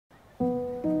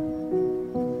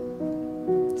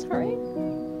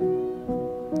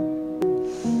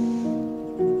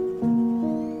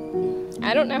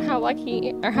don't know how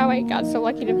lucky or how I got so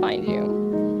lucky to find you.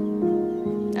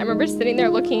 I remember sitting there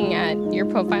looking at your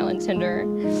profile on Tinder,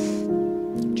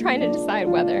 trying to decide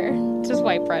whether to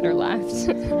swipe right or left.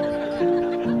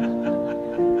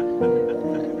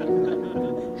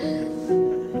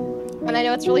 And I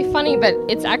know it's really funny, but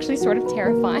it's actually sort of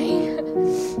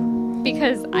terrifying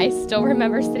because I still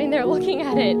remember sitting there looking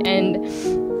at it, and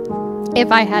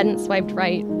if I hadn't swiped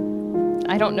right,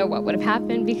 I don't know what would have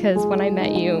happened, because when I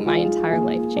met you, my entire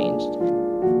life changed.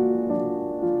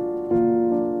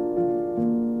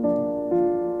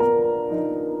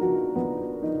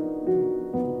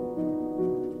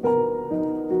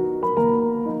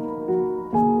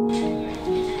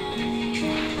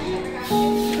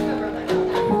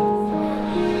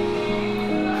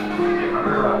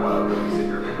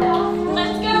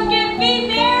 Let's go get me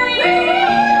married!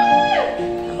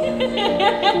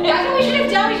 That's what we should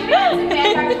have done. We should have had some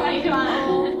Vanguard 2021.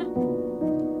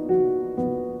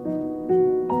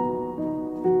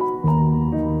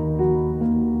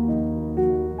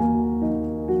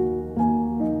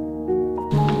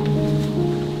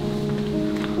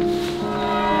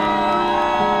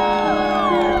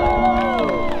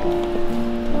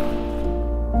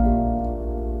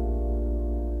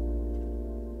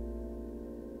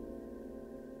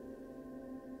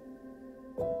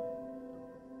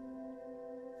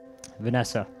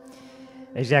 Vanessa.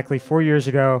 Exactly 4 years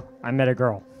ago, I met a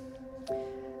girl.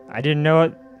 I didn't know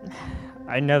it.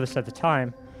 I didn't know this at the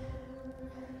time.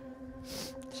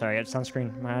 Sorry, I got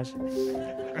sunscreen in my eyes.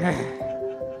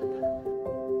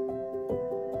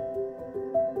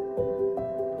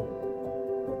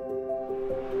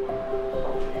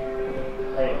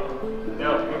 Hey,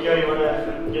 no, Miguel, you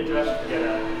wanna get dressed? Forget it.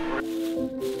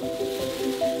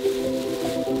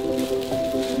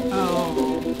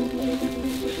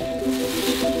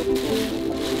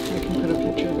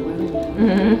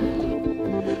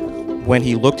 When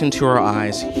he looked into her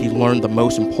eyes, he learned the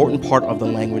most important part of the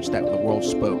language that the world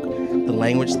spoke, the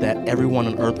language that everyone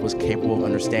on earth was capable of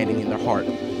understanding in their heart.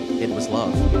 It was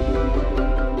love.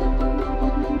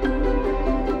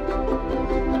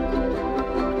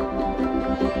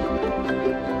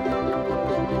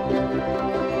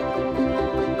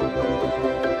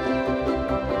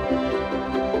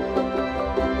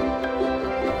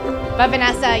 But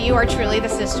Vanessa, you are truly the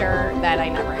sister that I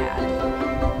never had.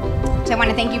 So I want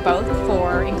to thank you both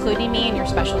for including me in your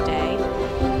special day.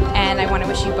 And I want to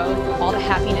wish you both all the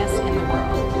happiness in the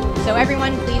world. So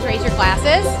everyone, please raise your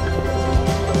glasses.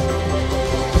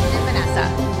 And Vanessa.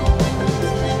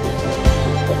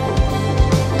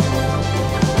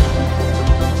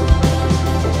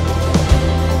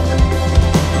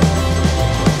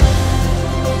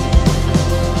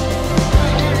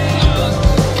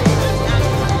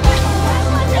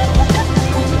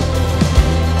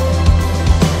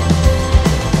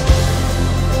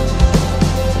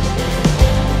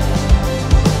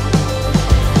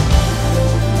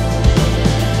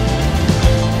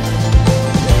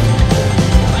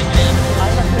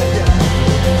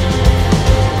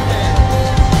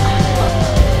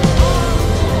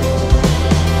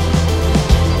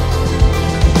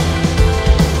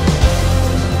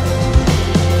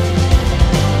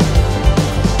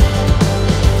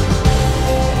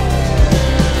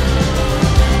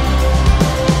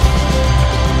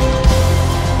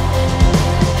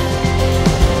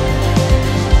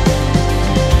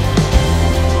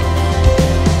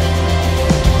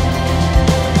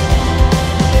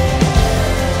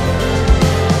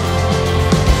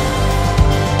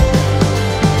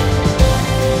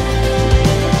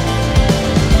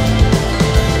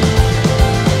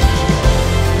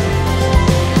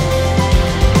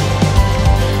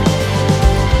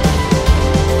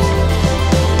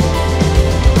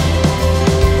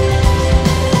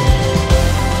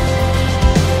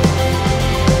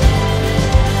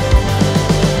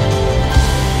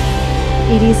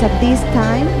 It is at this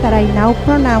time that I now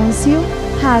pronounce you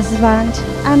husband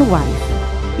and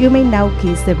wife. You may now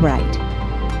kiss the bride.